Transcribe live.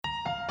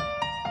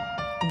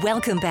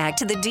Welcome back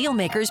to the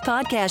Dealmakers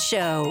Podcast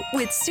Show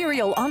with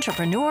serial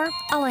entrepreneur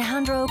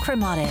Alejandro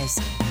Cremades,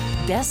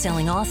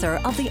 best-selling author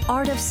of The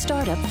Art of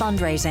Startup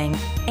Fundraising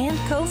and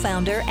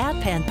co-founder at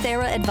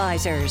Panthera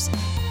Advisors.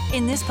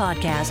 In this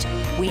podcast,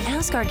 we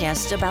ask our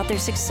guests about their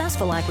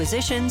successful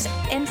acquisitions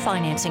and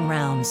financing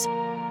rounds.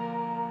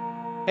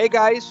 Hey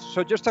guys,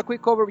 so just a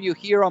quick overview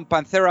here on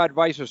Panthera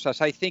Advisors,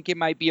 as I think it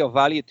might be of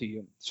value to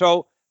you.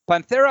 So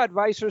Panthera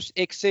Advisors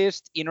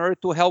exists in order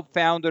to help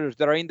founders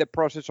that are in the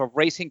process of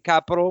raising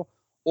capital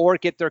or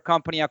get their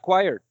company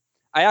acquired.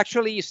 I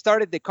actually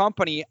started the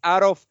company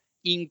out of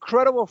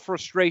incredible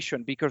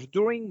frustration because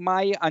during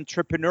my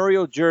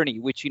entrepreneurial journey,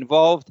 which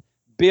involved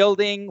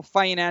building,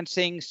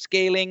 financing,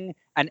 scaling,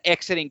 and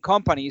exiting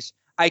companies,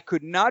 I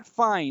could not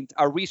find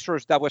a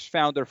resource that was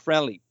founder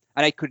friendly,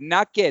 and I could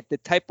not get the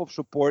type of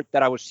support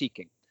that I was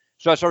seeking.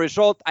 So as a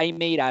result, I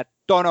made a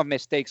ton of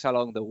mistakes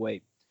along the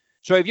way.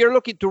 So if you're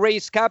looking to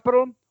raise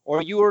capital,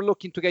 or you are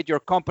looking to get your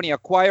company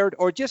acquired,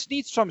 or just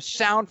need some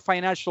sound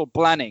financial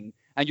planning,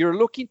 and you're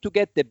looking to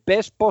get the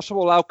best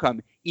possible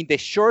outcome in the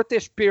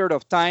shortest period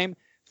of time,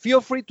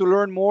 feel free to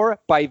learn more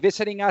by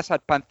visiting us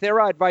at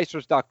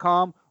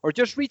pantheraadvisors.com, or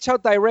just reach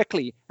out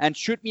directly and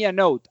shoot me a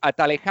note at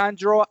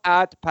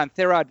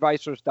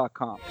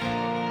alejandro@pantheraadvisors.com.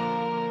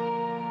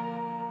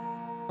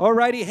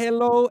 Alrighty,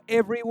 hello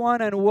everyone,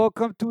 and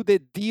welcome to the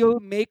Deal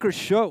Maker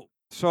Show.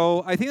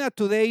 So I think that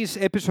today's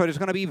episode is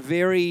going to be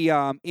very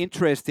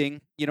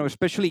interesting,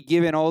 especially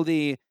given all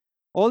the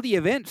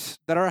events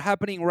that are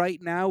happening right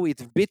now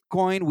with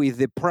Bitcoin, with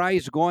the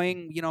price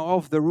going,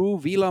 off the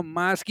roof. Elon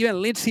Musk,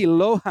 even Lindsay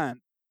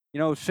Lohan,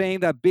 saying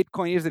that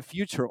Bitcoin is the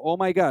future. Oh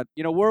my God,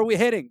 where are we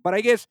heading? But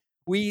I guess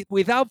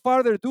without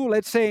further ado,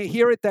 let's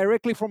hear it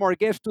directly from our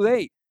guest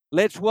today.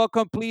 Let's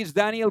welcome, please,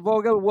 Daniel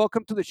Vogel.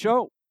 Welcome to the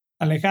show.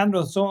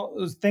 Alejandro, so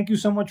thank you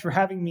so much for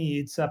having me.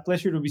 It's a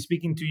pleasure to be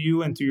speaking to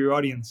you and to your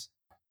audience.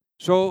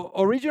 So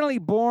originally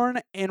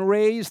born and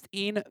raised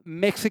in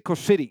Mexico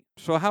City.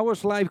 So how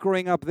was life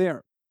growing up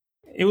there?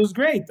 It was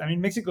great. I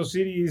mean, Mexico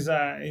City is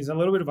a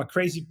little bit of a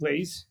crazy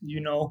place.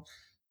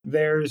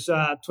 There's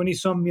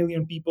 20-some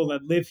million people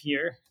that live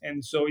here.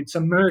 And so it's a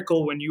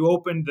miracle when you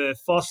open the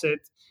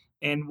faucet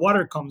and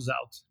water comes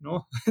out,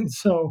 And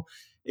so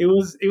it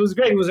was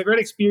great. It was a great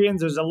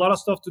experience. There's a lot of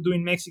stuff to do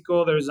in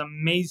Mexico. There's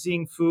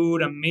amazing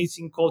food,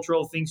 amazing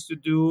cultural things to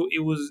do.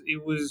 It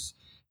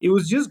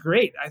was just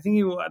great. I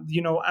think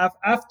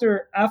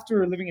after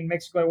living in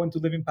Mexico, I went to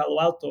live in Palo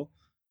Alto,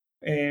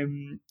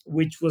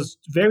 which was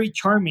very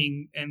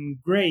charming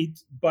and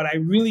great. But I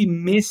really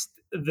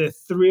missed the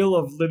thrill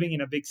of living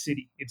in a big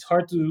city. It's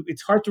hard to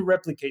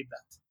replicate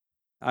that.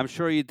 I'm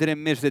sure you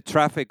didn't miss the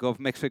traffic of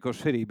Mexico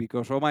City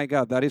because, oh my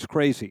God, that is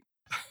crazy.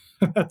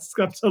 That's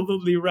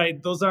absolutely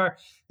right. Those are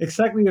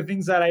exactly the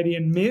things that I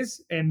didn't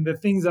miss, and the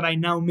things that I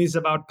now miss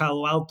about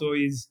Palo Alto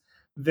is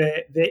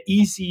the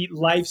easy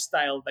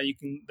lifestyle that you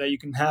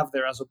can have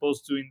there, as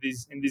opposed to in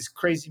this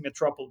crazy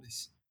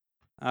metropolis.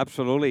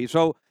 Absolutely.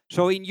 So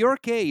in your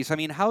case,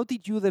 how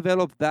did you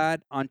develop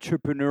that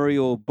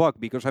entrepreneurial bug?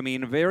 Because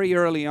very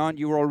early on,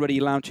 you were already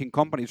launching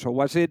companies. So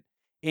was it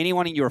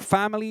anyone in your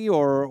family,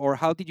 or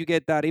how did you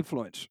get that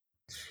influence?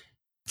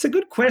 It's a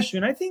good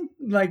question. I think,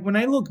 when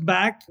I look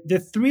back, the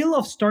thrill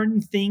of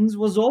starting things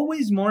was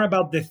always more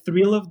about the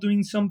thrill of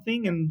doing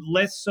something and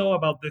less so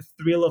about the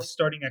thrill of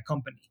starting a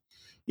company.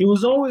 It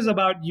was always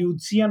about, you'd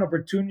see an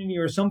opportunity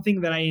or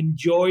something that I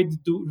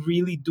enjoyed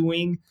really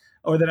doing,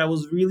 or that I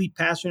was really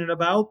passionate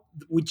about,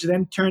 which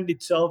then turned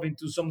itself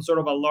into some sort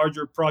of a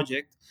larger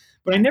project.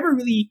 But I never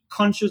really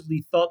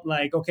consciously thought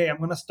okay, I'm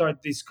going to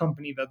start this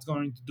company that's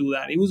going to do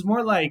that. It was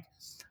more like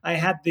I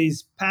had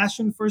this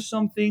passion for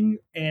something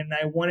and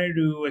I wanted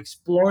to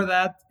explore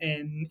that.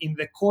 And in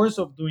the course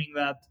of doing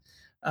that,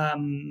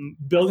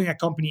 building a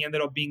company ended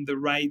up being the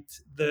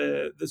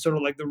sort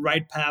of the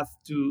right path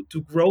to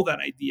grow that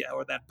idea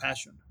or that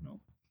passion.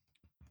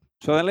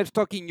 So then let's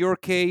talk in your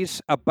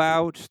case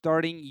about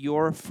starting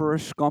your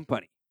first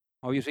company.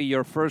 Obviously,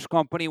 your first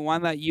company,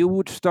 one that you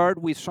would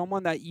start with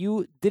someone that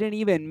you didn't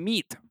even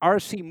meet,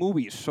 RC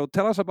Movies. So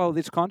tell us about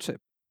this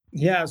concept.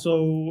 Yeah,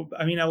 so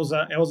I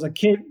was a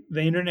kid.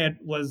 The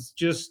internet was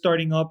just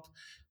starting up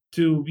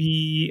to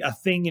be a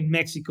thing in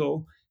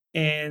Mexico,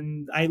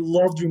 and I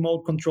loved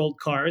remote controlled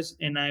cars,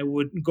 and I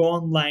would go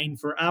online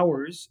for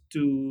hours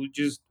to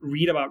just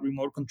read about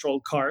remote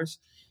controlled cars.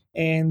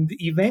 And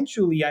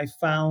eventually I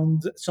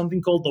found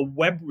something called the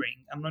web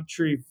ring. I'm not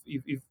sure if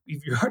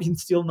your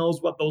audience still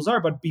knows what those are,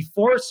 but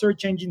before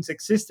search engines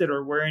existed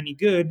or were any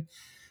good,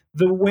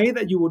 the way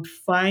that you would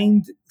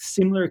find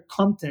similar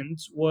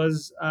content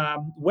was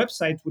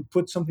websites would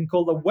put something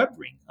called a web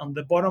ring on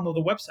the bottom of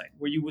the website,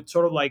 where you would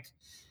sort of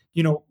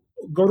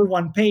go to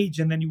one page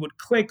and then you would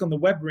click on the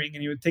web ring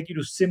and it would take you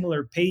to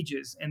similar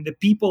pages. And the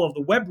people of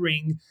the web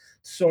ring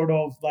sort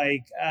of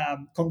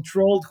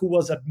controlled who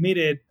was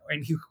admitted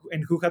and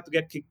who had to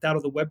get kicked out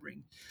of the web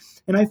ring.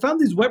 And I found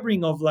this web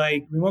ring of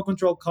remote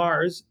control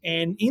cars.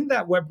 And in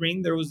that web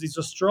ring, there was this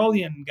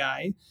Australian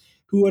guy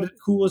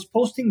who was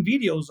posting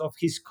videos of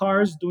his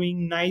cars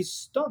doing nice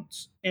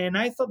stunts, and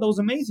I thought that was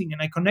amazing.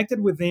 And I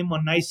connected with him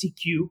on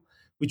ICQ,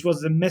 which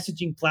was the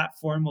messaging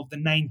platform of the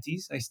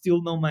 90s. I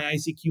still know my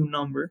ICQ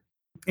number.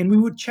 And we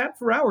would chat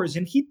for hours,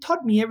 and he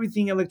taught me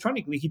everything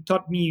electronically. He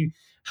taught me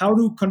how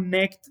to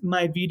connect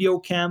my video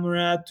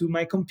camera to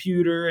my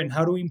computer, and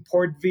how to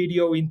import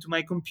video into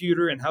my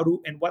computer, and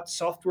what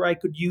software I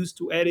could use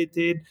to edit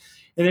it.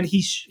 And then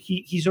he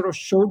sort of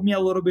showed me a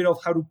little bit of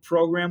how to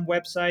program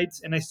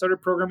websites, and I started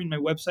programming my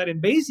website.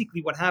 And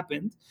basically what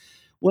happened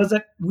was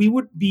that we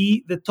would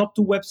be the top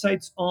two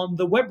websites on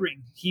the web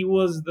ring. He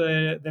was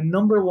the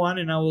number one,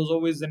 and I was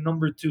always the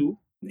number two.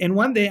 And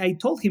one day I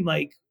told him,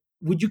 like,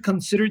 would you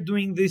consider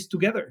doing this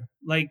together?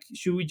 Like,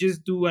 should we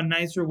just do a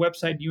nicer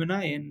website, you and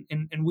I?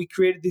 And we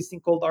created this thing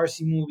called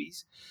RC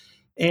Movies.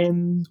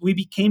 And we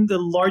became the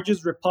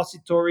largest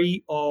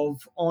repository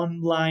of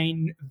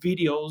online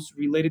videos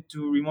related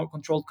to remote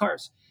controlled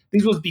cars.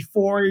 This was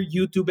before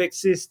YouTube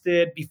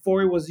existed,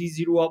 before it was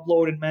easy to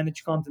upload and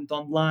manage content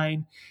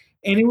online.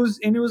 And it was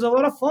a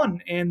lot of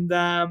fun. And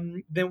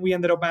then we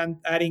ended up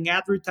adding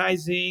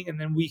advertising, and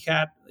then we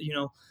had,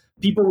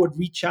 people would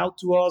reach out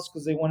to us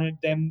because they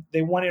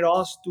wanted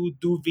us to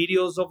do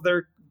videos of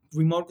their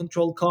remote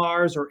control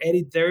cars or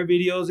edit their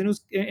videos. And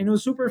it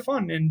was super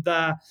fun. And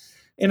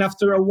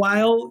after a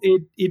while,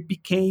 it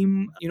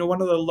became,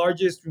 one of the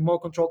largest remote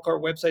control car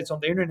websites on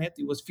the internet.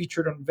 It was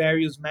featured on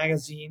various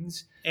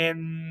magazines.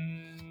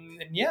 And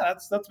yeah,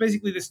 that's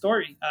basically the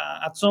story.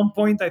 At some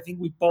point, I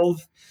think we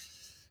both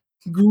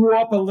grew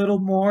up a little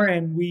more,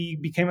 and we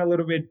became a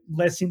little bit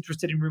less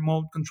interested in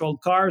remote controlled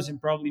cars, and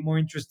probably more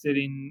interested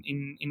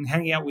in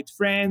hanging out with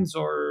friends,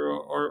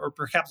 or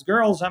perhaps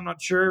girls. I'm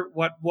not sure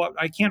what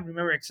I can't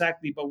remember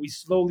exactly, but we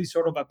slowly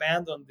sort of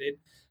abandoned it.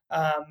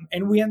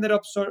 And we ended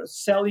up sort of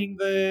selling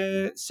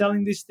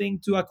this thing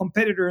to a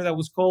competitor that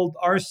was called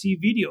RC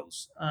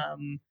Videos.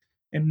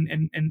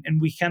 And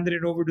we handed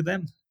it over to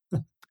them.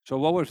 So,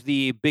 what was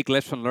the big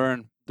lesson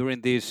learned during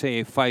these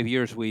 5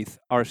 years with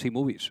RC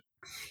Movies?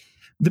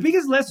 The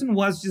biggest lesson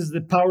was just the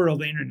power of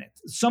the internet.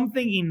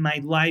 Something in my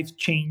life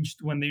changed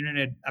when the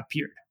internet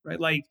appeared, right?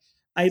 Like,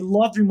 I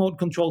loved remote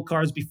control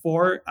cars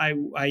before I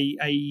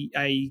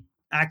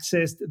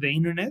accessed the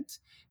internet,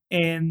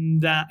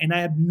 and I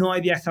had no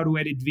idea how to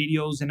edit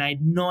videos, and I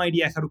had no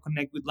idea how to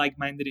connect with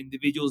like-minded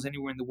individuals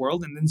anywhere in the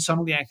world. And then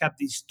suddenly I had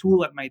this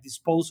tool at my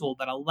disposal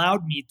that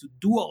allowed me to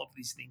do all of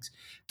these things,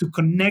 to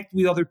connect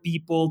with other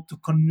people, to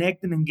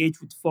connect and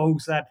engage with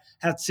folks that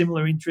had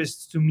similar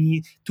interests to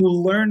me, to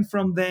learn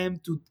from them,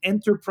 to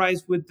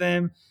enterprise with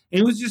them.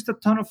 And it was just a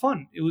ton of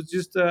fun. It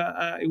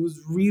was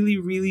really,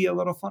 really a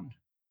lot of fun.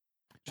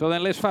 So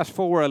then let's fast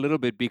forward a little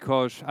bit,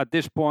 because at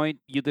this point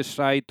you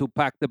decide to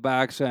pack the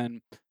bags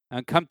and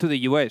come to the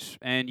US,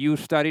 and you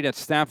studied at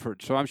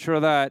Stanford. So I'm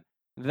sure that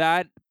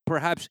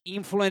perhaps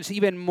influenced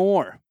even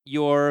more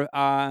your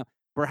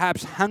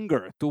perhaps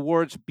hunger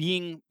towards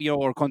being,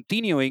 or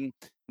continuing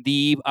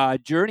the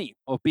journey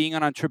of being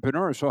an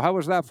entrepreneur. So how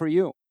was that for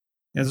you?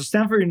 Yeah, so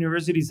Stanford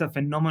University is a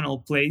phenomenal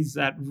place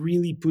that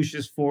really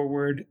pushes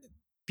forward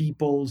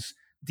people's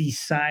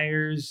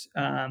desires,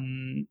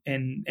 and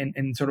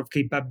sort of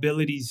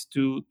capabilities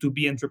to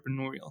be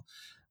entrepreneurial.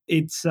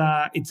 It's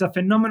a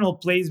phenomenal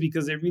place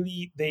because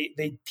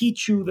they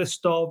teach you the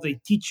stuff, they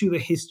teach you the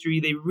history,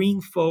 they bring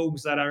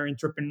folks that are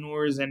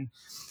entrepreneurs and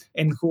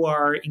who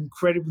are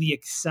incredibly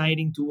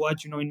exciting to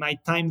watch. In my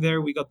time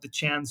there, we got the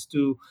chance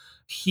to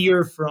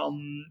hear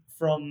from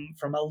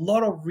a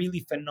lot of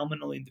really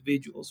phenomenal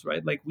individuals,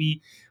 right? Like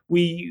we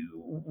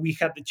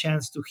had the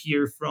chance to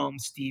hear from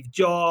Steve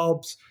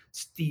Jobs,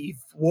 Steve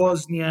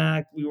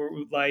Wozniak. We were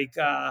like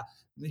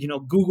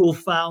Google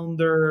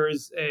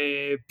founders,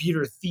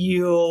 Peter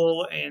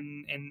Thiel,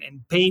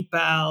 and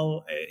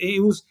PayPal.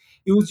 It was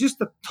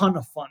just a ton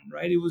of fun,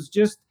 right?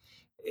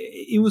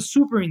 It was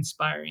super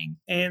inspiring.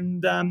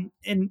 And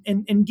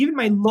given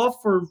my love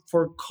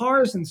for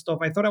cars and stuff,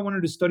 I thought I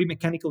wanted to study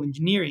mechanical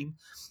engineering.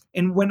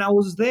 And when I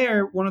was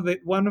there, one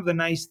of the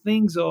nice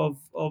things of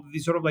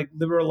these sort of like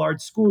liberal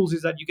arts schools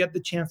is that you get the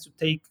chance to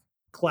take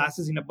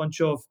classes in a bunch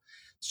of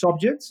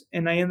subjects.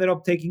 And I ended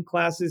up taking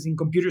classes in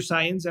computer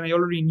science, and I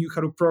already knew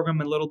how to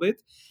program a little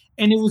bit.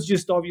 And it was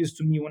just obvious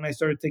to me when I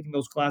started taking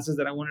those classes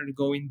that I wanted to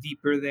go in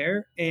deeper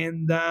there.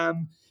 And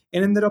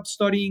ended up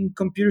studying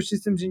computer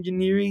systems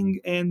engineering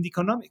and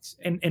economics.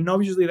 And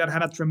obviously that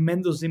had a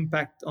tremendous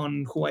impact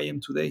on who I am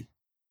today.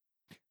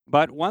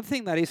 But one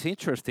thing that is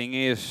interesting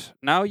is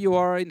now you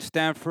are in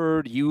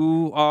Stanford,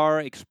 you are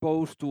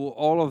exposed to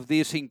all of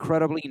these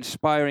incredibly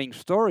inspiring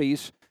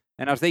stories.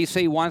 And as they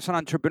say, once an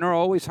entrepreneur,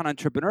 always an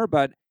entrepreneur.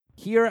 But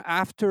here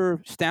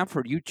after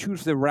Stanford, you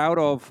choose the route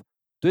of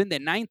doing the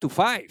 9 to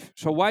 5.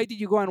 So why did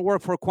you go and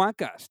work for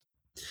Quantcast?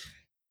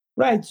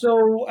 Right.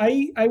 So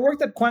I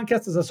worked at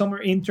Quantcast as a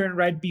summer intern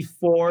right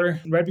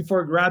before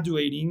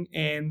graduating,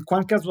 and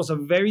Quantcast was a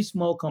very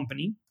small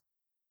company.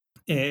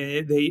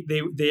 They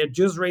had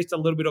just raised a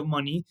little bit of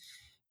money,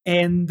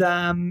 and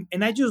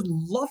I just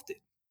loved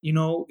it.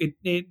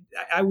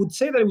 I would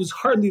say that it was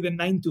hardly the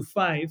 9 to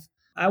 5.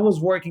 I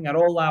was working at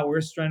all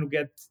hours trying to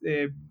get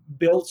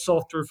build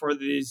software for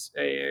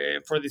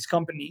this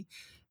company.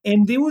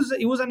 And it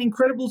was an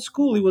incredible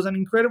school. It was an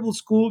incredible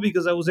school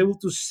because I was able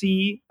to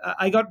see.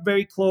 I got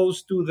very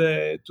close to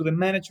the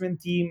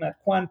management team at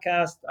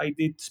Quantcast. I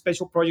did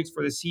special projects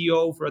for the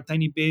CEO for a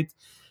tiny bit,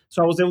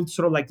 so I was able to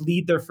sort of like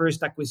lead their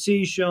first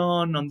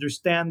acquisition,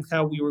 understand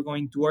how we were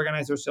going to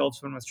organize ourselves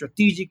from a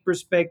strategic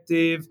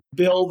perspective,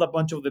 build a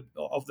bunch of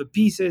the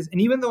pieces.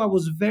 And even though I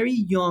was very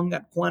young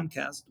at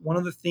Quantcast, one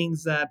of the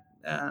things that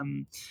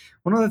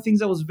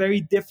was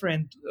very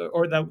different,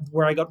 or that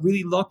where I got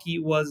really lucky,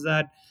 was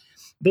that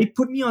they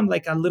put me on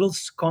like a little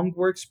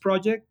skunkworks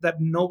project that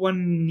no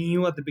one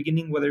knew at the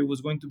beginning whether it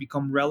was going to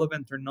become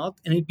relevant or not,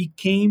 and it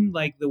became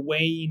like the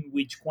way in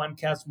which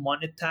Quantcast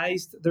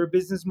monetized their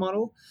business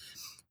model.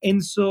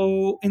 And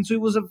so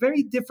it was a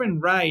very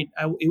different ride.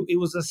 It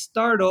was a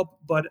startup,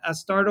 but a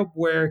startup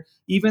where,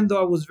 even though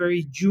I was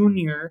very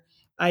junior,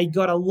 I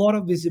got a lot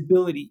of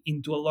visibility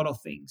into a lot of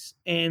things.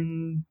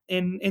 And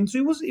so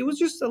it was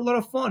just a lot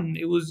of fun.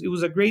 It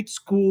was a great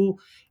school.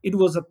 It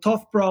was a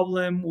tough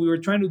problem. We were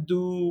trying to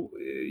do,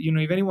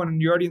 if anyone in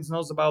the audience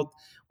knows about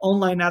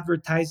online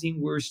advertising,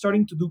 we were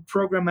starting to do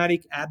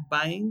programmatic ad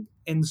buying.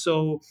 And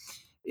so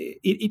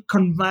it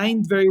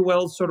combined very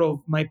well sort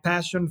of my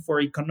passion for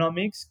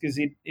economics, because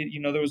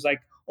there was like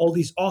all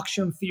this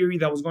auction theory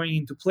that was going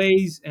into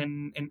place,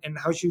 and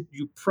how should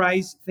you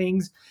price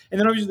things,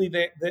 and then obviously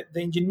the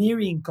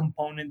engineering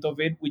component of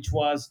it, which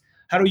was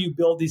how do you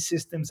build these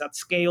systems at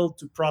scale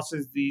to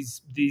process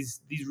these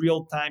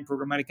real-time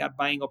programmatic ad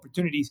buying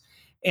opportunities.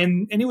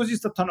 And it was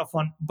just a ton of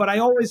fun. But I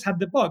always had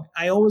the bug.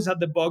 I always had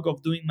the bug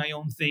of doing my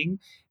own thing.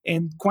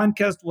 And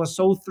Quantcast was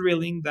so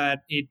thrilling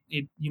that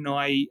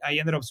I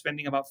ended up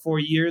spending about 4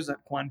 years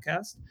at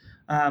Quantcast.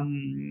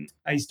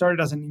 I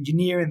started as an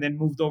engineer and then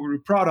moved over to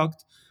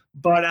product.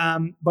 But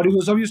it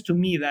was obvious to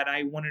me that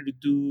I wanted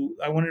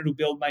to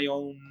build my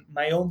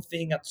own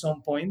thing at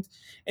some point.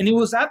 And it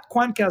was at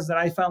Quantcast that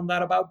I found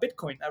out about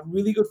Bitcoin. A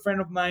really good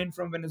friend of mine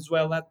from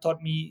Venezuela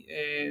told me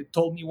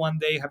one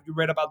day, "Have you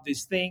read about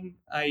this thing?"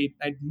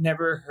 I'd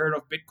never heard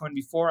of Bitcoin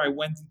before. I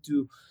went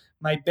into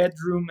my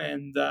bedroom,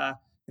 and the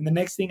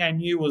next thing I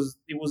knew was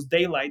it was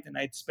daylight, and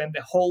I'd spent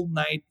the whole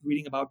night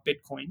reading about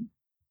Bitcoin.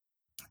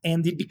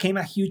 And it became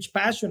a huge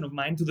passion of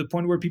mine, to the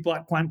point where people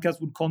at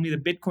Quantcast would call me the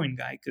Bitcoin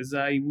guy, because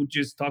I would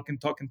just talk and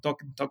talk and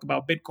talk and talk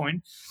about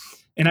Bitcoin.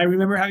 And I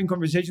remember having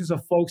conversations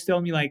of folks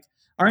telling me like,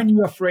 "Aren't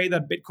you afraid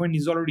that Bitcoin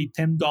is already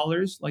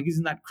 $10? Like,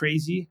 isn't that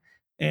crazy?"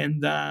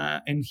 And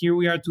here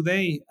we are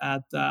today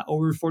at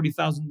over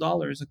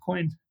 $40,000 a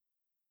coin.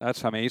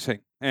 That's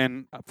amazing.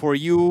 And for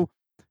you,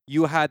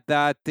 you had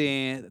that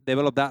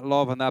developed that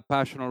love and that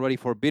passion already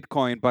for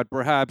Bitcoin, but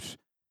perhaps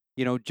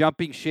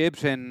jumping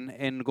ships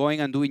and going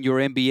and doing your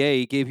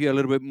MBA gave you a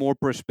little bit more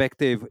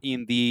perspective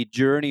in the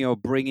journey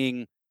of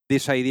bringing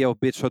this idea of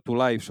Bitso to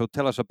life. So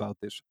tell us about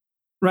this.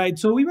 Right.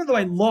 So even though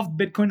I loved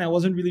Bitcoin, I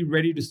wasn't really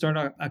ready to start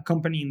a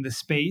company in the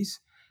space.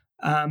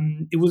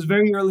 It was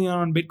very early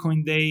on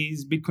Bitcoin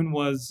days. Bitcoin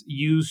was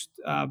used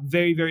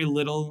very, very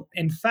little,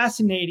 and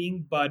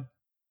fascinating, but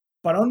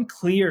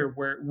unclear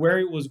where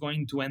it was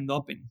going to end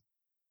up in.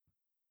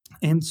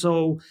 And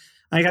so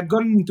I had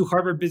gotten into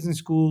Harvard Business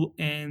School,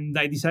 and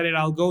I decided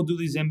I'll go do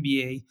this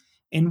MBA.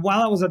 And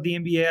while I was at the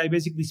MBA, I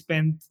basically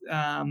spent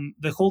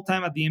the whole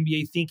time at the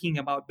MBA thinking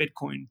about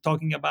Bitcoin,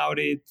 talking about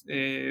it,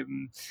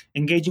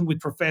 engaging with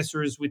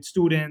professors, with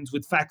students,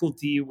 with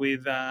faculty,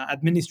 with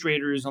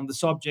administrators on the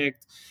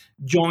subject.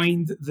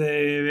 Joined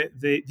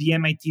the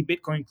MIT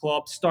Bitcoin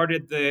Club,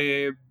 started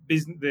the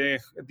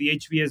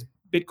HBS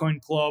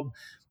Bitcoin Club.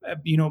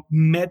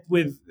 Met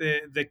with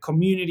the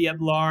community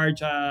at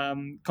large.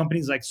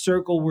 Companies like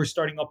Circle were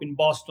starting up in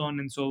Boston,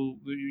 and so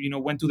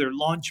went to their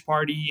launch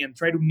party and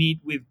tried to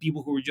meet with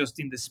people who were just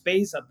in the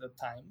space at the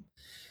time.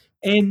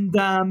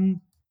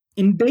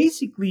 And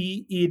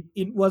basically,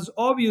 it was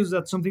obvious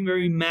that something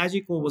very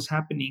magical was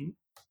happening,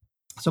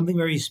 something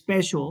very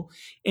special.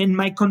 And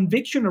my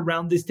conviction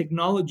around this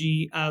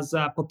technology as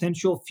a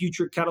potential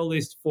future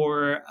catalyst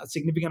for a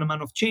significant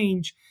amount of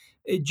change,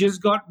 it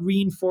just got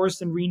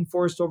reinforced and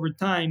reinforced over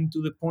time, to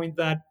the point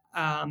that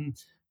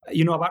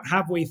about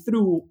halfway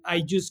through, I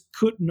just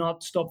could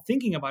not stop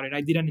thinking about it. I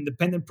did an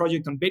independent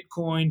project on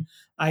Bitcoin.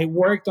 I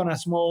worked on a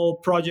small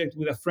project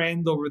with a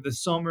friend over the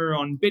summer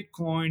on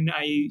Bitcoin.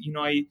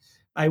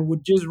 I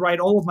would just write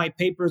all of my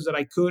papers that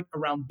I could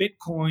around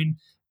Bitcoin.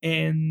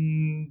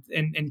 And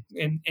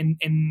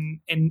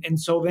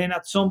so then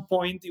at some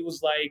point it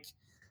was like,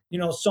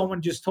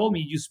 someone just told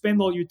me, "You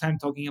spend all your time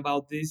talking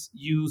about this,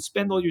 you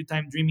spend all your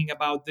time dreaming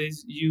about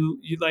this,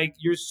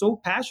 you're so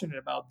passionate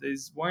about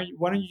this, why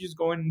don't you just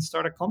go in and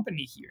start a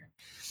company here?"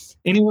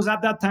 And it was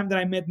at that time that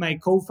I met my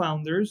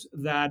co-founders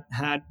that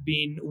had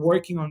been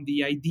working on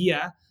the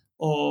idea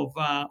of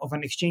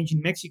an exchange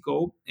in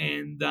Mexico,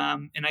 and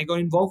I got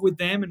involved with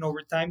them, and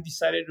over time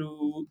decided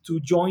to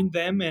join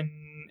them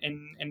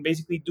and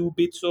basically do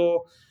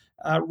Bitso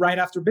right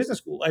after business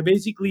school. I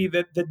basically,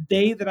 the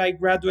day that I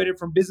graduated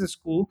from business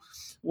school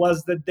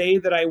was the day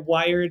that I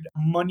wired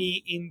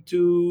money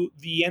into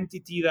the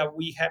entity that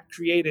we had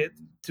created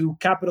to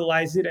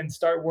capitalize it and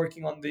start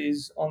working on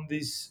this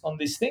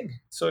thing.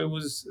 So it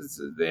was,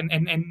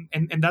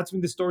 and that's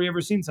been the story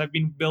ever since. I've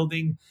been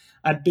building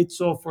at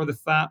Bitso for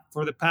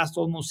the past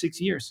almost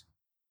 6 years.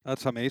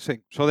 That's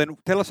amazing. So then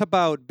tell us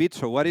about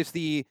Bitso. What is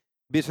the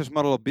business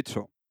model of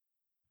Bitso?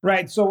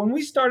 Right. So when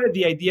we started,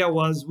 the idea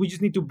was we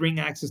just need to bring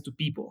access to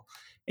people.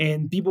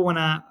 And people want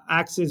to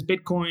access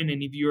Bitcoin.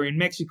 And if you're in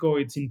Mexico,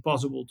 it's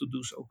impossible to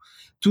do so.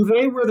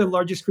 Today, we're the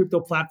largest crypto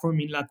platform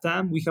in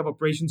LATAM. We have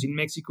operations in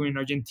Mexico, in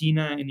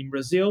Argentina, and in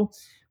Brazil.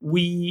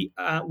 We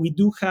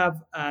do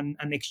have an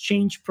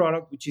exchange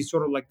product, which is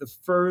sort of like the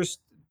first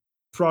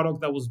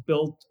product that was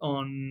built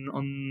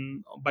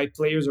on by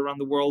players around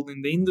the world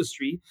in the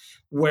industry,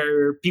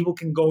 where people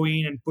can go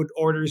in and put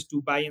orders to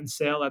buy and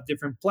sell at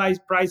different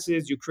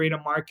prices. You create a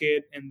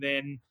market, and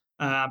then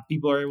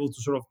people are able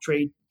to sort of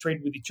trade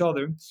with each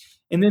other.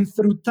 And then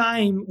through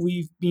time,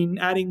 we've been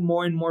adding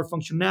more and more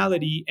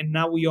functionality, and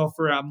now we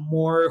offer a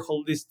more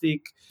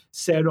holistic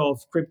set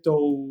of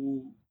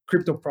crypto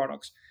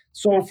products.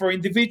 So for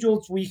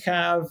individuals, we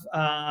have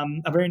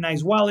a very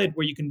nice wallet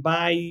where you can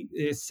buy,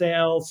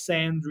 sell,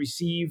 send,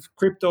 receive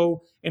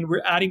crypto, and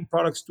we're adding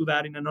products to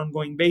that in an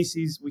ongoing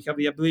basis. We have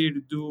the ability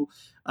to do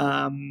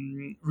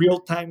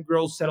real-time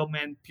gross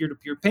settlement,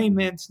 peer-to-peer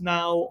payments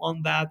now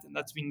on that, and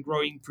that's been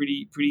growing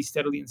pretty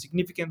steadily and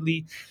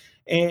significantly.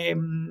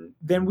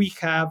 Then we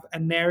have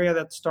an area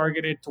that's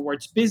targeted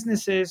towards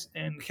businesses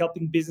and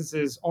helping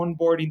businesses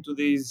onboard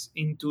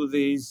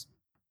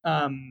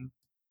um,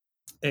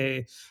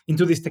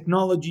 into this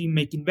technology,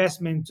 make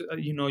investments.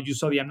 You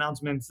saw the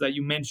announcements that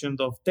you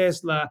mentioned of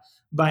Tesla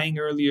buying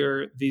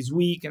earlier this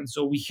week, and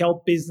so we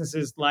help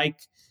businesses like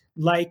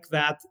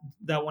that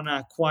want to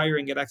acquire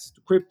and get access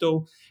to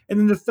crypto. And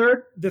then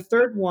the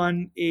third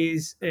one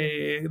is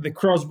the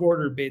cross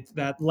border bit.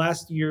 That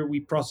last year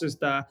we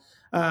processed over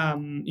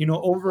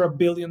 $1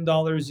 billion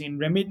in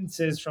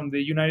remittances from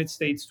the United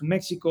States to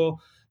Mexico.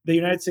 The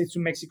United States to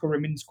Mexico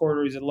remittance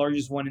corridor is the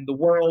largest one in the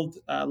world.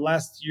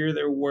 Last year,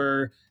 there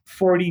were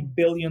 $40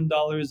 billion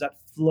that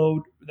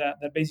flowed,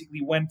 that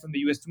basically went from the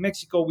US to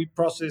Mexico. We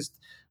processed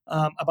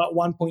about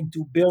 1.2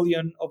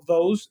 billion of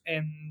those.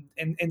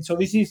 And so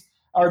this is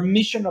our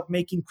mission of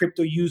making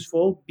crypto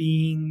useful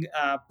being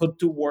put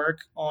to work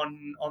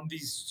on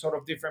these sort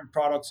of different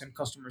products and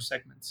customer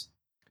segments.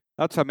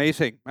 That's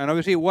amazing. And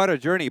obviously, what a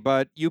journey.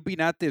 But you've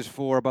been at this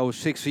for about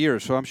 6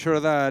 years. So I'm sure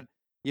that,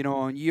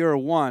 on year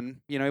one,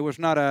 it was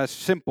not as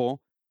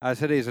simple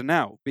as it is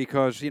now.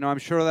 Because, I'm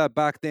sure that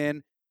back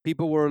then,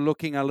 people were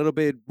looking a little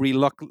bit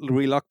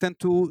reluctant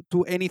to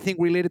anything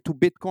related to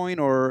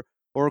Bitcoin or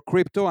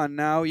crypto. And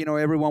now,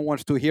 everyone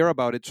wants to hear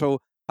about it. So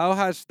how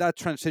has that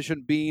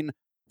transition been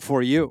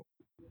for you?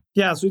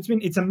 Yeah, so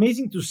it's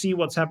amazing to see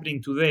what's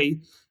happening today,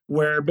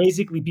 where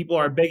basically people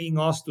are begging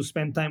us to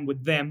spend time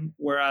with them,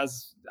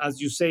 whereas, as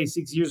you say,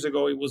 6 years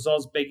ago it was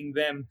us begging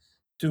them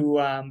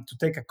to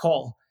take a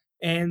call.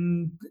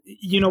 And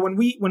when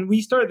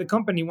we started the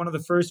company, one of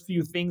the first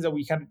few things that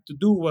we had to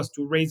do was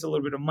to raise a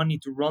little bit of money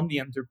to run the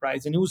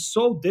enterprise, and it was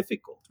so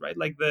difficult, right?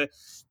 Like the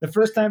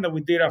first time that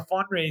we did our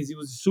fundraise, it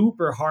was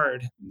super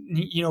hard.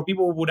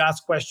 People would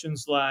ask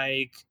questions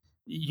like,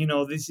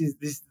 this is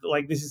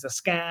a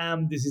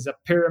scam, this is a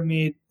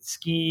pyramid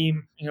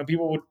scheme.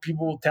 People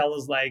would tell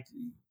us like,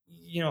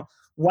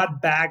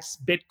 what backs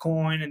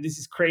Bitcoin, and this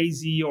is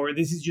crazy, or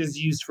this is just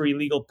used for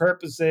illegal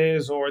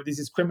purposes, or this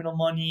is criminal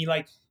money.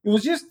 Like,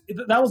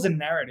 that was a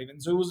narrative.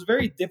 And so it was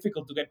very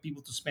difficult to get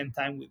people to spend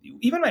time with you.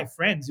 Even my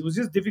friends, it was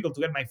just difficult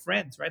to get my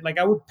friends, right? Like,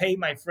 I would pay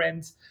my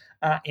friends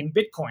in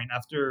Bitcoin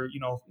after,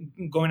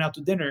 going out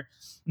to dinner.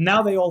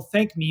 Now they all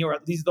thank me, or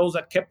at least those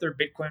that kept their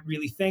Bitcoin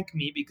really thank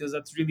me, because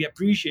that's really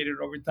appreciated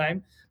over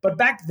time. But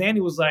back then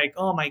it was like,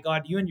 oh my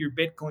God, you and your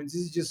Bitcoins, this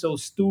is just so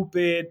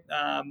stupid.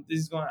 This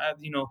is going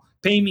to,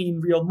 pay me in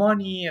real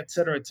money, et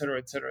cetera, et cetera,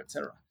 et cetera, et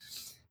cetera.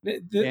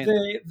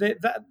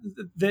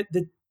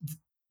 The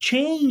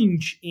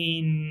change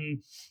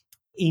in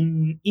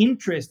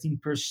interest, in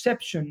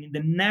perception, in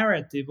the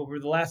narrative over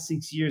the last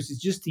 6 years is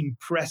just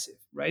impressive,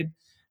 right?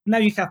 Now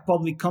you have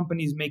public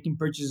companies making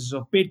purchases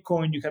of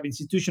Bitcoin. You have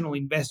institutional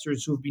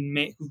investors who've been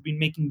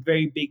making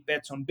very big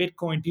bets on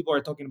Bitcoin. People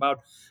are talking about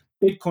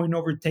Bitcoin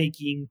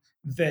overtaking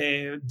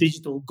the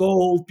digital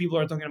gold. People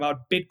are talking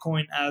about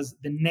Bitcoin as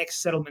the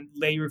next settlement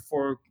layer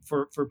for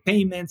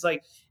payments.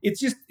 Like, it's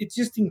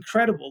just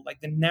incredible. Like,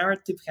 the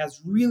narrative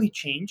has really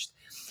changed,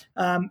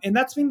 and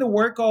that's been the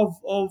work of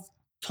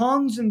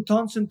tons and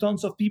tons and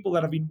tons of people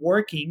that have been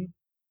working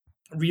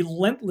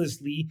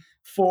relentlessly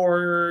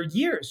for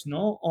years,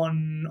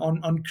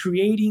 on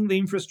creating the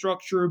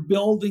infrastructure,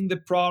 building the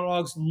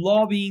products,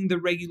 lobbying the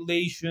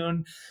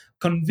regulation,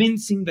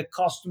 convincing the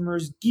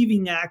customers,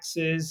 giving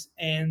access,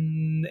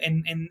 and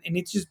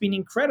it's just been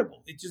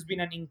incredible. It's just been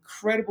an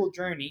incredible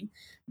journey,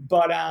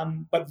 but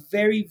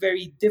very,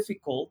 very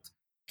difficult,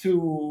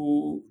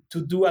 to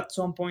do at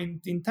some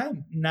point in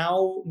time.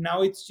 Now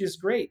it's just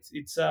great.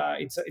 It's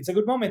a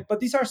good moment. But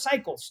these are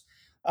cycles.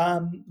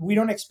 We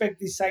don't expect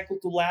this cycle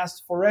to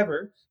last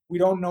forever. We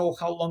don't know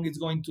how long it's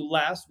going to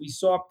last. We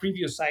saw a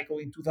previous cycle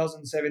in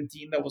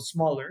 2017 that was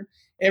smaller.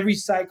 Every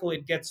cycle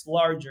it gets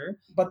larger,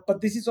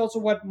 but this is also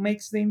what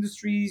makes the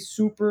industry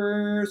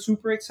super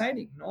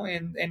exciting, no?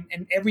 And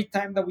every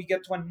time that we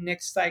get to a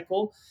next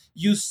cycle,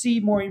 you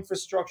see more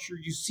infrastructure,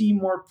 you see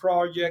more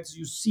projects,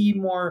 you see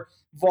more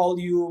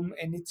volume,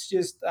 and it's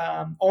just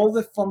all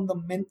the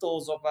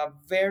fundamentals of a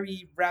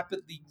very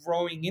rapidly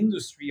growing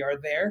industry are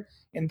there,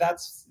 and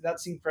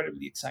that's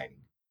incredibly exciting.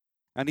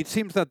 And it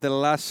seems that the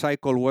last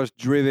cycle was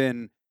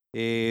driven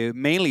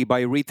mainly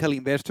by retail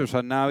investors,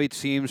 and now it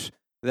seems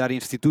that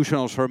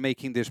institutionals are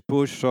making this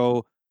push.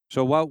 So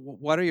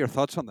what are your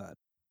thoughts on that?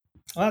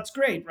 Well, that's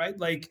great, right?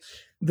 Like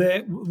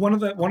the one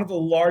of the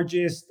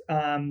largest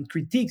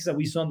critiques that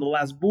we saw in the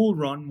last bull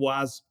run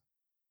was,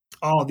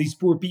 oh, these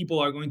poor people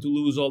are going to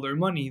lose all their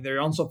money.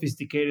 They're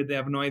unsophisticated. They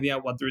have no idea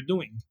what they're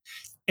doing.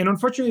 And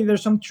unfortunately,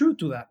 there's some truth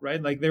to that, right?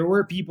 Like there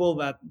were people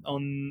that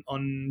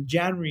on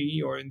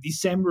January or in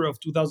December of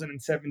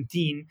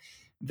 2017,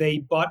 they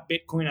bought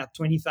Bitcoin at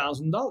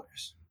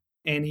 $20,000,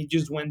 and it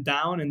just went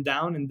down and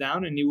down and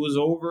down, and it was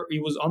over.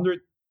 It was under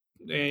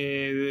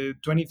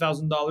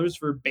 $20,000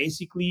 for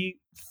basically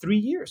 3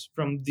 years,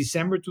 from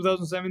December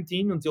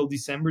 2017 until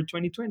December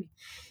 2020.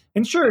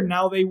 And sure,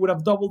 now they would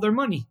have doubled their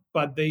money,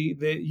 but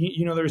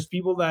there's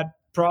people that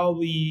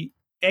probably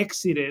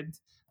exited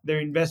their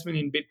investment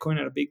in Bitcoin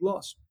at a big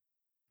loss.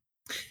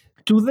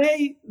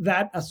 Today,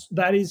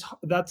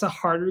 that's a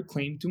harder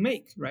claim to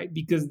make, right?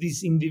 Because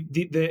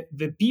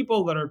the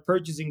people that are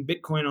purchasing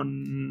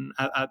Bitcoin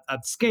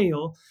at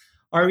scale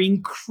are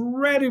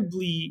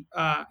incredibly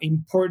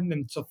important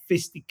and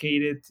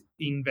sophisticated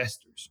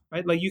investors,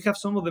 right? Like you have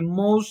some of the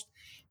most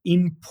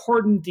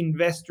important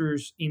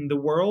investors in the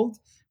world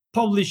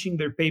publishing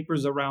their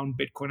papers around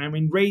Bitcoin. I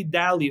mean, Ray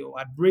Dalio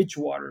at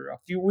Bridgewater a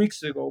few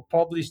weeks ago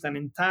published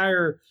and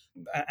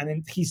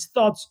his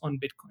thoughts on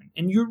Bitcoin.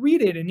 And you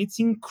read it, and it's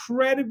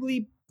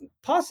incredibly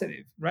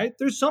positive, right?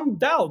 There's some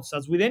doubts,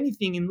 as with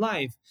anything in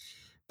life,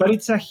 but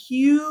it's a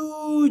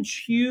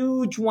huge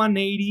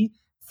 180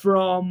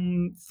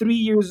 from 3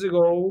 years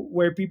ago,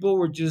 where people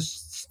were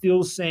just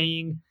still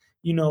saying,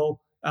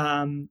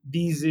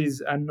 this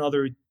is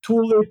another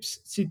tulips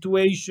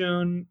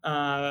situation.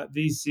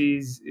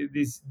 There's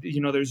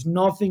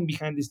nothing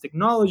behind this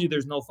technology.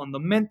 There's no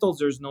fundamentals.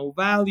 There's no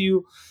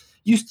value.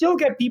 You still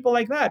get people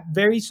like that,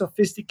 very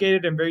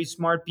sophisticated and very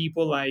smart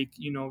people like,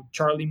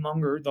 Charlie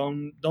Munger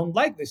don't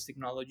like this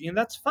technology, and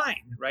that's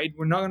fine, right?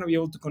 We're not going to be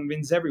able to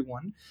convince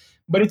everyone,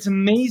 but it's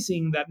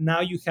amazing that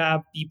now you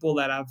have people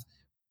that have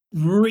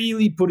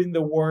really put in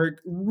the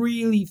work,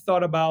 really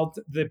thought about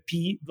the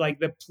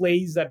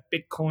place that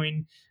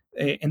Bitcoin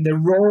and the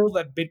role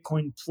that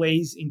Bitcoin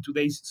plays in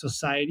today's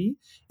society,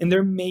 and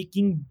they're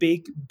making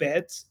big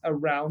bets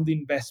around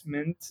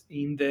investment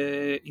in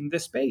the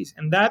space,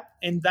 and that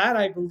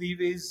I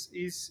believe is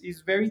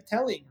very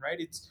telling, right?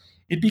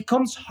 It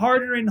becomes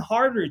harder and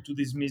harder to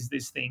dismiss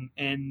this thing,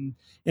 and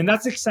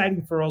that's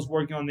exciting for us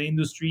working on the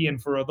industry,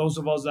 and for those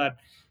of us that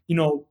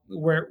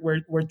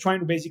we're trying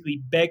to basically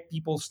beg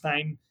people's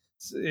time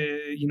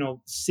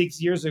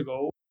 6 years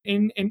ago,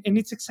 and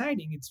it's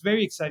exciting. It's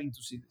very exciting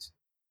to see this.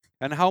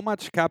 And how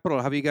much capital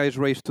have you guys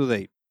raised to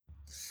date?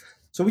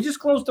 So we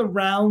just closed a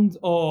round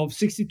of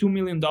 $62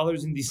 million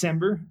in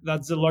December.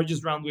 That's the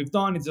largest round we've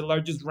done. It's the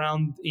largest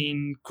round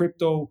in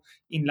crypto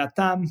in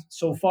Latam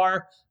so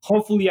far.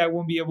 Hopefully, I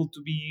won't be able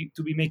to be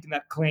making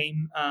that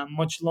claim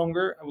much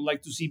longer. I would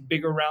like to see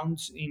bigger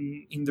rounds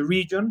in the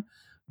region.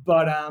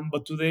 But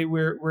today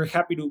we're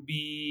happy to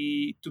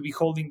be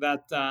holding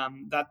that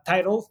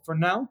title for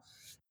now.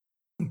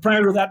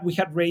 Prior to that, we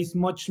had raised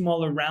much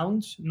smaller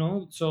rounds,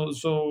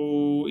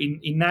 So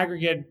in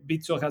aggregate,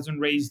 Bitso hasn't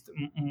raised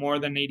more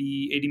than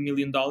 $80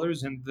 million,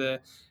 and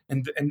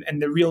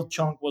the real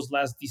chunk was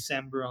last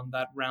December on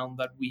that round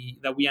that we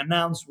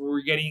announced. We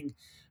were getting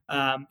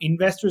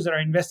investors that are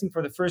investing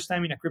for the first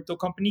time in a crypto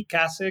company,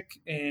 Kasek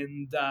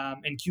and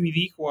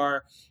QED, who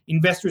are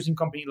investors in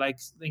companies like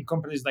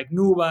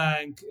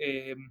Nubank,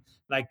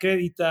 like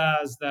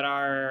Creditas, that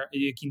are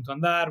Quinto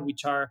Andar,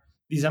 which are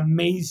these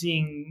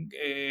amazing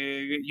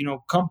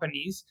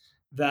companies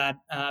that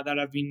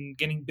have been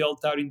getting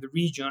built out in the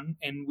region,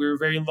 and we're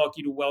very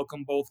lucky to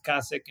welcome both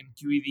Kasek and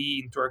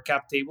QED into our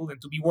cap table,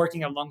 and to be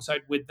working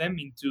alongside with them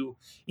into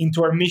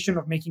our mission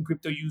of making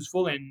crypto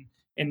useful and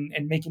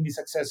making this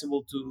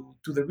accessible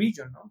to the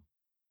region. No?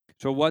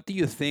 So what do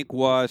you think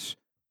was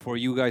for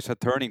you guys a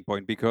turning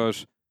point?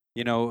 Because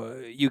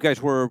you guys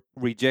were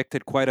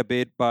rejected quite a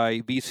bit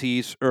by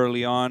VCs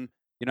early on.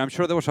 I'm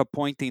sure there was a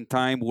point in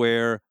time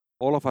where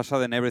all of a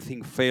sudden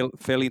everything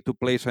fell into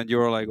place, and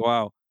you're like,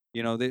 wow,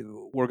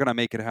 we're gonna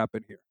make it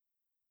happen here.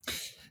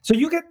 So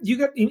you get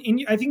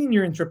I think in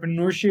your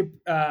entrepreneurship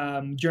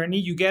journey,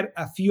 you get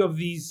a few of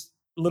these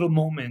little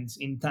moments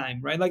in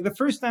time, right? Like the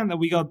first time that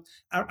we got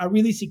a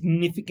really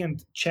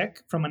significant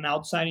check from an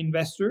outside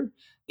investor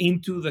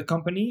into the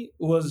company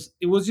was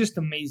just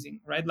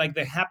amazing, right? Like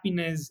the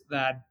happiness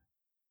that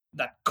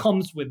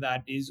comes with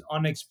that is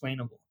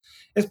unexplainable,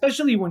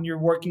 especially when you're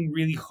working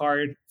really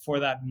hard for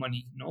that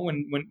money.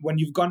 When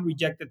you've gone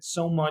rejected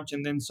so much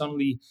and then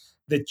suddenly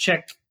the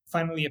check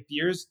finally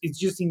appears, it's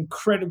just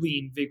incredibly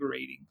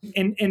invigorating.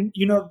 And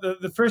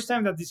the first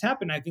time that this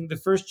happened, I think the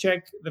first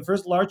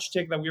large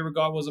check that we ever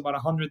got was about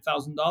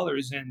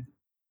 $100,000,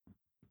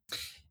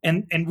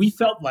 and we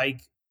felt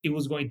like it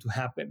was going to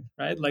happen,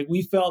 right? Like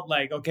we felt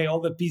like, okay,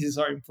 all the pieces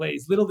are in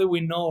place. Little did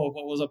we know of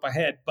what was up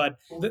ahead. But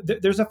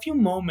there's a few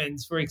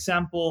moments, for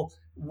example,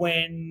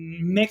 when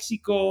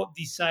Mexico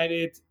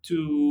decided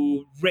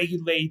to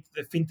regulate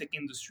the fintech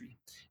industry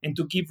and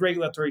to give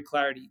regulatory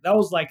clarity. That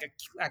was like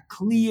a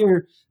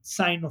clear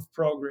sign of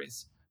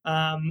progress.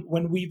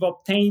 When we've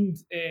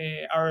obtained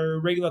our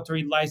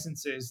regulatory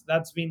licenses,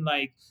 that's been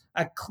like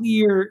a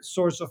clear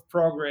source of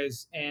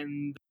progress.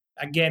 And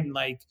again,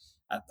 like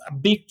a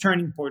big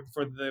turning point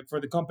for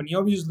the company.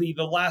 Obviously,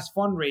 the last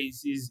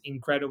fundraise is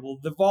incredible.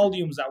 The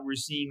volumes that we're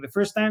seeing, the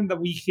first time that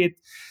we hit,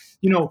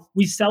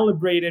 we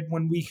celebrated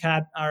when we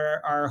had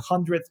our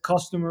 100th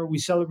customer. We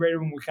celebrated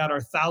when we had our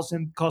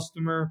 1,000th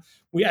customer.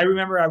 I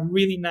remember a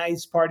really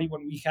nice party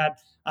when we had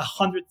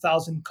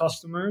 100,000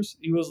 customers.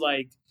 It was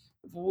like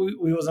it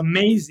was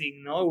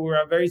amazing. We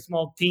were a very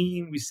small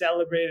team. We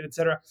celebrated,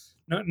 etc.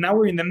 Now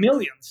we're in the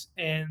millions,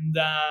 and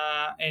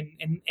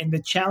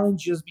the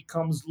challenge just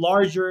becomes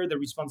larger. The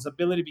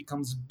responsibility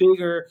becomes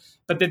bigger,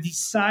 but the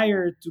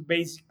desire to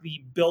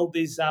basically build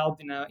this out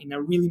in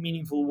a really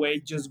meaningful way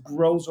just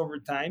grows over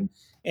time,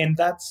 and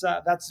that's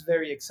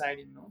very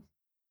exciting. No?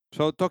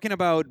 So, talking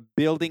about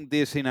building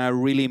this in a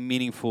really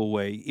meaningful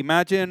way,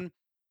 imagine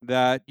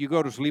that you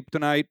go to sleep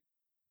tonight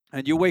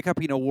and you wake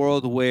up in a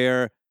world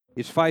where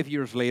it's 5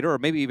 years later, or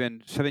maybe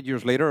even 7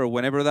 years later, or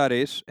whenever that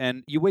is,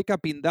 and you wake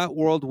up in that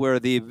world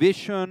where the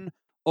vision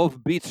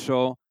of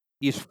Bitso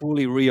is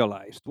fully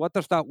realized. What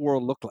does that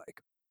world look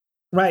like?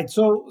 Right.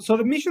 So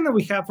the mission that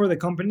we have for the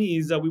company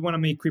is that we want to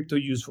make crypto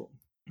useful,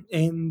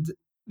 and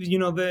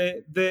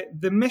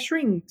the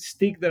measuring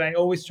stick that I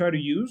always try to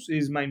use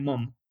is my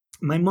mom.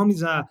 My mom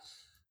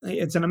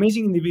it's an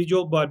amazing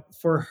individual, but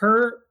for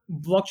her,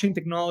 blockchain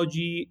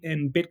technology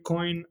and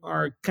Bitcoin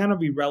are kind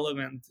of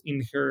irrelevant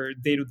in her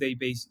day-to-day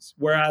basis.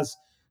 Whereas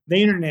the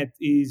internet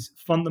is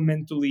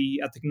fundamentally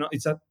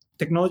it's a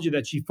technology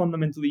that she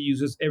fundamentally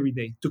uses every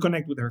day to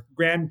connect with her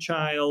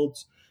grandchildren,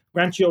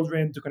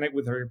 to connect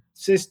with her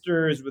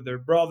sisters, with her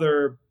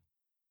brother,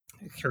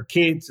 her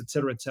kids,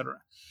 etc.,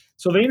 etc.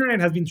 So the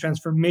internet has been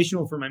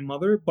transformational for my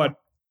mother, but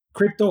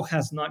crypto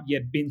has not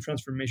yet been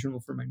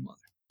transformational for my mother.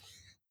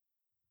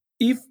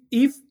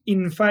 If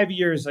in 5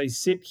 years I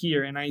sit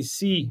here and I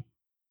see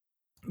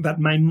that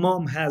my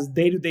mom has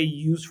day-to-day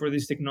use for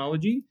this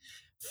technology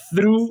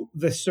through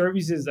the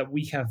services that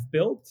we have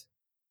built,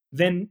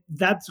 then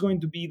that's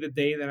going to be the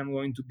day that I'm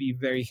going to be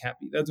very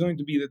happy. That's going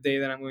to be the day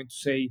that I'm going to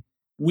say,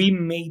 we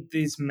made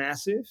this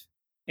massive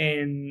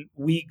and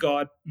we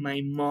got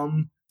my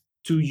mom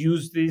to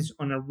use this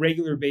on a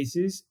regular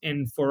basis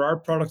and for our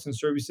products and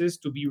services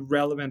to be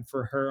relevant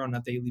for her on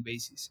a daily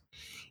basis.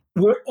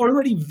 We're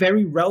already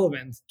very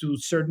relevant to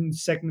certain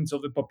segments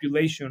of the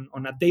population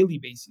on a daily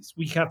basis.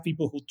 We have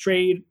people who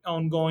trade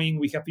ongoing.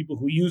 We have people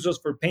who use us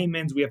for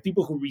payments. We have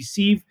people who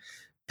receive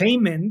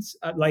payments.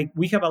 Like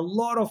we have a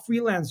lot of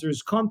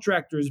freelancers,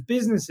 contractors,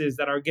 businesses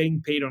that are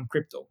getting paid on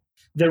crypto.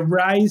 The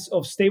rise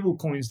of stable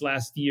coins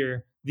last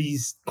year,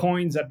 these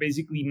coins that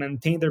basically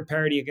maintain their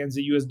parity against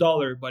the US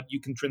dollar, but you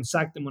can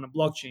transact them on a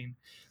blockchain.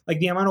 Like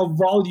the amount of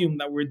volume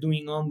that we're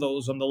doing on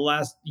those on the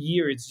last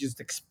year, it's just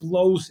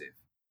explosive.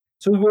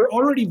 So we're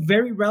already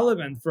very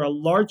relevant for a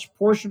large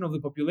portion of the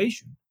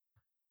population.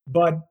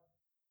 But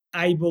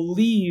I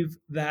believe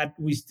that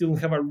we still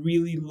have a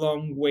really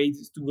long way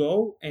to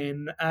go.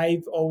 And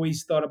I've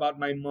always thought about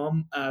my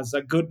mom as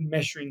a good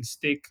measuring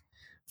stick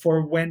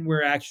for when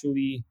we're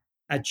actually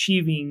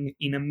achieving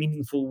in a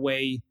meaningful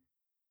way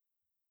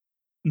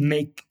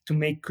make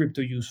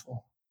crypto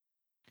useful.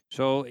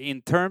 So,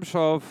 in terms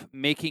of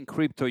making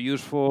crypto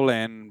useful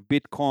and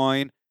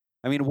Bitcoin,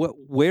 I mean,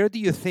 where do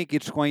you think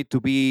it's going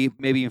to be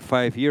maybe in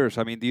 5 years?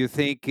 I mean, do you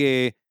think,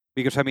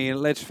 because I mean,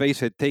 let's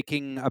face it,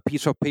 taking a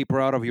piece of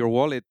paper out of your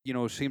wallet,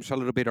 seems a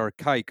little bit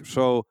archaic.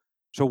 So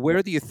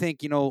where do you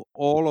think,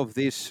 all of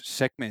this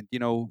segment,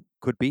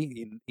 could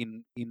be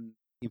in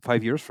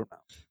 5 years from now?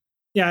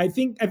 Yeah, I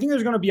think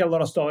there's going to be a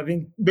lot of stuff. I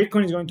think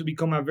Bitcoin is going to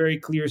become a very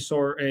clear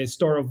store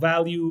of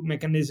value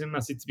mechanism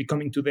as it's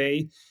becoming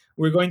today.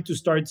 We're going to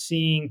start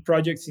seeing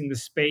projects in the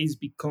space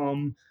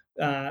become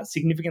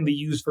significantly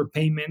used for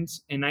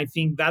payments, and I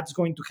think that's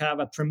going to have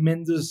a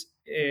tremendous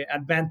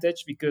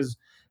advantage because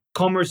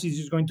commerce is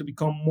just going to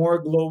become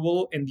more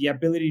global, and the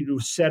ability to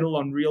settle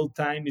on real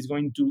time is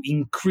going to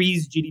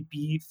increase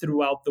GDP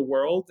throughout the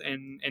world.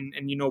 And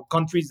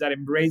countries that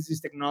embrace this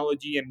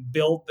technology and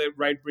build the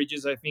right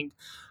bridges, I think,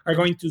 are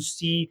going to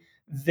see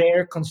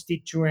their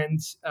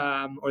constituents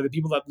or the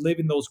people that live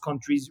in those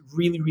countries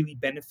really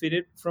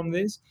benefited from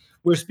this.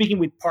 We're speaking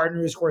with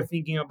partners who are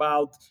thinking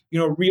about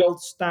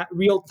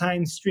real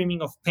time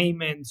streaming of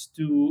payments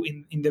to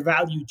in the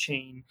value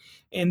chain,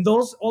 and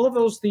those all of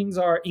those things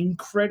are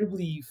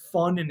incredibly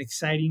fun and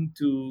exciting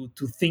to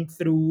think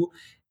through.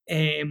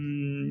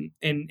 And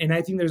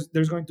I think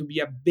there's going to be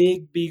a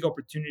big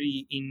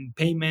opportunity in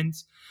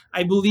payments.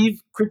 I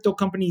believe crypto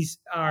companies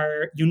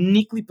are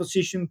uniquely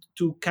positioned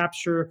to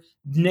capture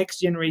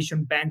next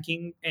generation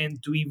banking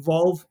and to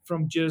evolve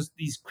from just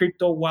these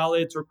crypto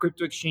wallets or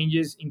crypto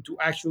exchanges into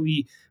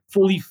actually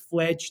fully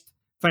fledged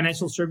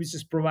financial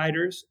services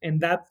providers. And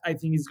that, I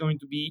think, is going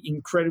to be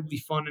incredibly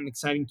fun and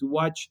exciting to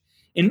watch.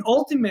 And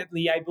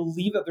ultimately, I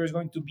believe that there's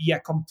going to be a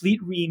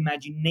complete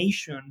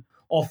reimagination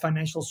of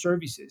financial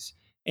services.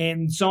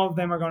 And some of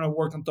them are going to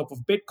work on top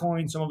of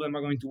Bitcoin. Some of them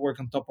are going to work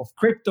on top of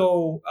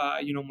crypto.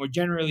 More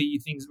generally,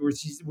 things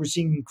we're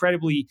seeing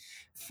incredibly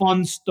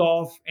fun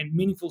stuff and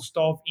meaningful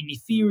stuff in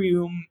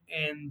Ethereum,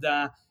 and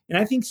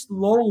I think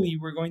slowly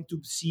we're going to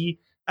see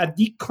a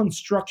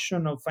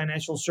deconstruction of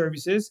financial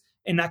services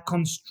and a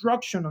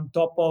construction on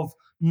top of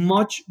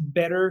much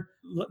better,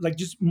 like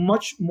just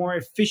much more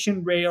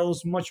efficient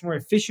rails, much more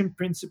efficient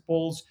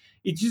principles.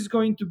 It's just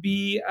going to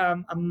be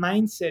a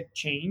mindset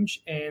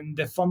change, and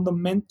the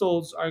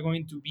fundamentals are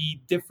going to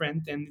be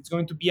different, and it's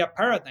going to be a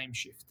paradigm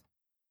shift.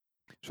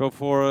 So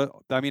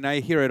I mean,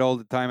 I hear it all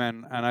the time,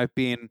 and I've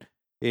been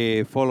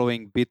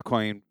following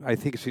Bitcoin, I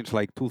think since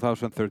like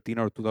 2013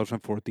 or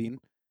 2014,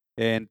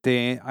 and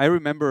I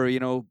remember,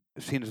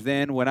 since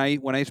then when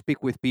I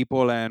speak with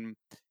people and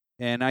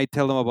I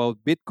tell them about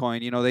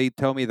Bitcoin, they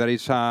tell me that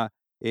it's a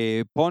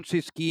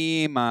Ponzi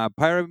scheme, a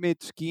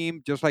pyramid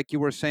scheme, just like you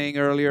were saying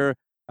earlier.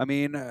 I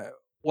mean,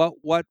 what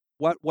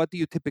do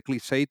you typically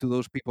say to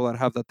those people that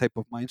have that type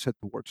of mindset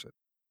towards it?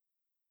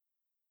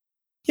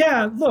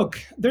 Yeah, look,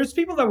 there's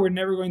people that we're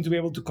never going to be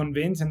able to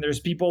convince, and there's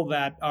people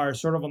that are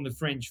sort of on the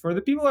fringe. For the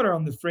people that are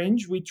on the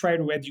fringe, we try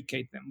to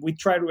educate them. We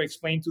try to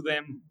explain to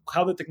them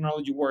how the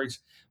technology works.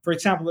 For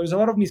example, there's a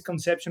lot of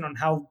misconception on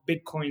how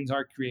Bitcoins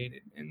are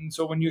created. And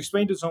so when you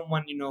explain to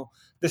someone,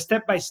 the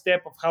step by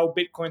step of how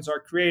Bitcoins are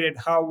created,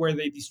 how were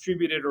they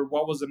distributed, or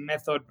what was the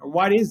method, or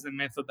what is the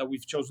method that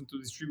we've chosen to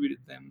distribute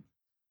them,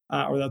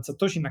 or that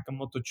Satoshi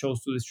Nakamoto chose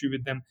to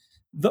distribute them.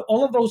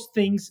 All of those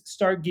things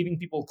start giving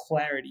people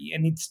clarity,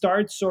 and it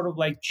starts sort of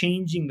like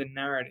changing the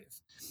narrative.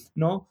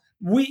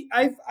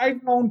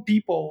 I've known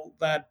people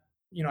that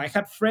I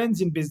had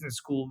friends in business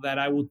school that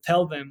I would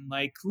tell them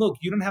like, look,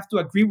 you don't have to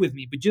agree with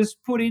me, but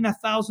just put in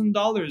 $1,000 in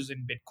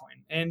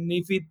Bitcoin, and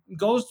if it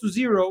goes to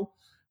zero,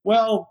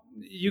 well,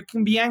 you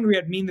can be angry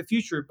at me in the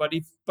future, but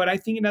I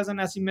think it has an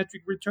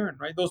asymmetric return,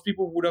 right? Those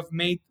people would have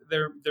made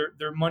their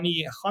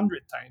money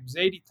 100 times,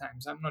 80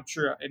 times. I'm not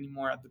sure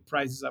anymore at the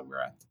prices that we're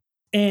at.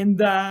 And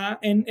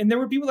there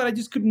were people that I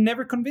just could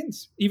never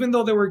convince, even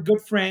though they were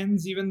good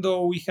friends, even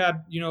though we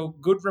had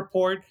good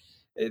rapport.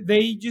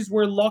 They just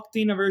were locked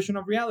in a version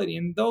of reality,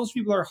 and those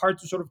people are hard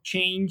to sort of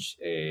change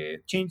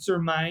their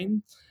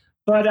mind.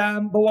 But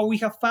what we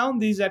have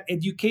found is that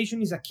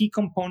education is a key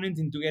component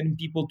into getting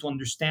people to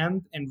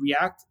understand and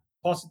react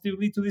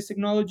positively to this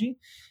technology,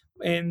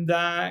 and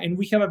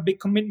we have a big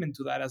commitment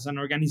to that as an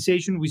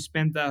organization. We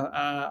spent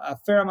a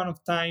fair amount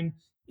of time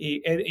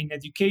in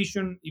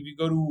education. If you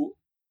go to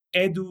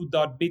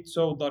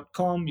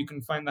edu.bitso.com, you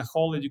can find a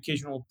whole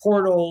educational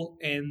portal,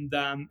 and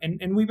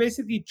we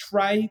basically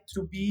try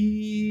to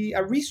be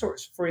a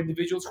resource for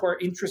individuals who are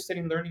interested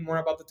in learning more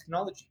about the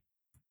technology.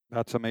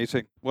 That's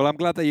amazing. Well, I'm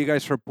glad that you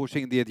guys are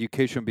pushing the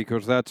education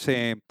because that's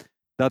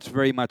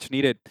very much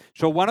needed.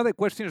 So one of the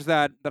questions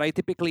that I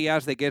typically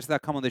ask the guests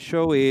that come on the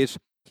show is,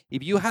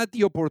 if you had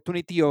the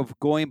opportunity of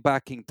going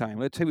back in time,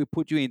 let's say we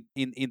put you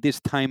in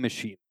this time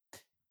machine,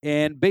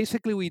 and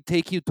basically we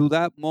take you to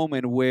that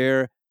moment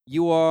where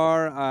you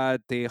are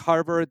at the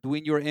Harvard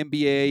doing your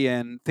MBA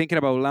and thinking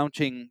about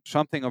launching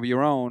something of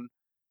your own.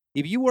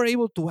 If you were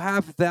able to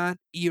have that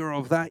ear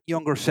of that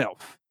younger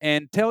self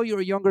and tell your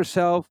younger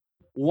self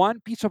one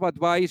piece of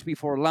advice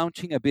before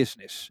launching a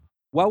business,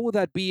 what would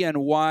that be and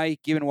why,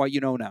 given what you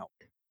know now?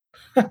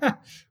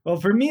 Well,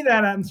 for me,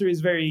 that answer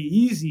is very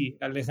easy,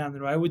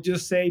 Alejandro. I would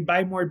just say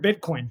buy more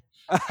Bitcoin.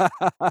 I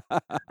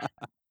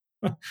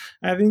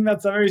think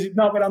that's a very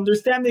no, but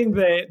understanding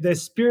the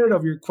spirit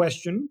of your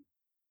question.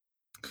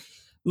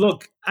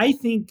 Look, I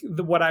think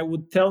what I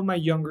would tell my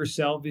younger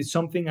self is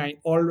something I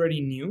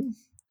already knew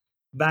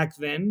back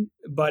then,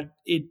 but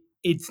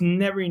it's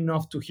never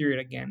enough to hear it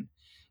again.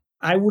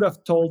 I would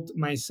have told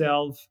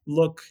myself,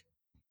 look,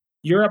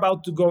 you're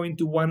about to go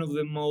into one of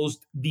the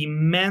most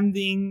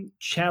demanding,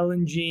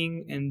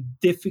 challenging, and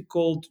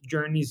difficult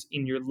journeys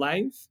in your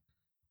life,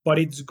 but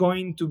it's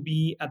going to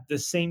be at the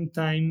same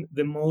time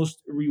the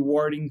most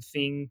rewarding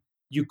thing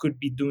you could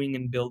be doing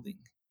and building.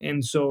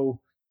 And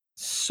so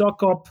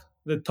suck up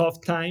the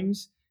tough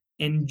times,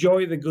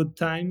 enjoy the good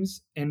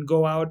times, and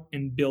go out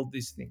and build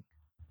this thing.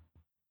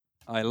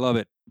 I love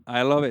it.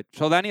 I love it.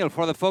 So, Daniel,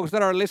 for the folks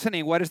that are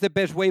listening, what is the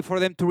best way for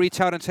them to reach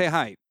out and say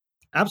hi?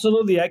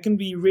 Absolutely. I can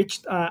be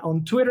reached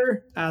on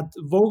Twitter at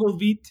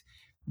Vogelbit,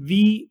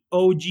 Vogelbit.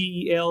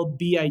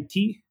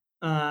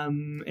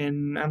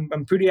 And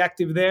I'm pretty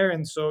active there.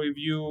 And so if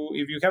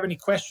you have any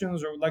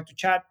questions or would like to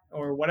chat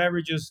or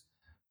whatever, just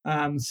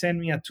send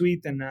me a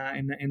tweet and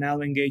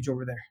I'll engage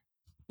over there.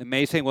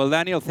 Amazing. Well,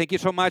 Daniel, thank you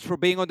so much for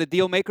being on the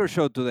Dealmaker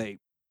Show today.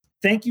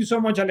 Thank you so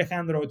much,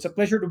 Alejandro. It's a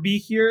pleasure to be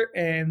here,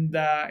 and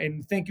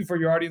thank you for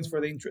your audience for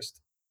the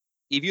interest.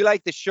 If you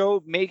like the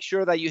show, make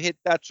sure that you hit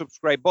that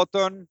subscribe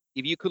button.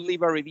 If you could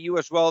leave a review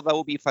as well, that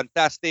would be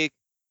fantastic.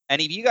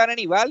 And if you got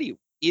any value,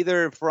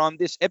 either from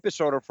this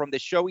episode or from the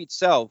show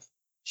itself,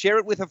 share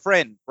it with a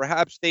friend.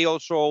 Perhaps they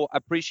also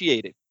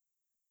appreciate it.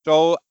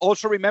 So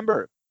also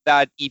remember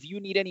that if you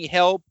need any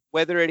help,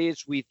 whether it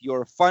is with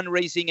your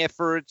fundraising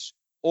efforts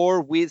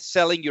or with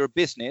selling your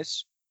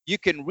business, you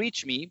can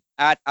reach me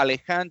at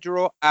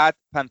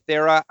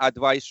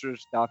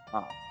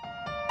alejandro@pantheraadvisors.com.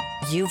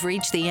 You've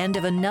reached the end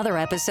of another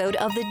episode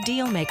of the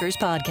Dealmakers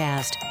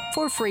Podcast.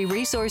 For free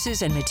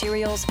resources and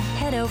materials,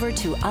 head over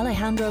to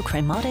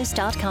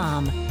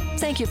alejandrocremades.com.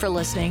 Thank you for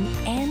listening,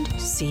 and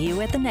see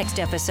you at the next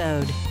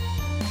episode.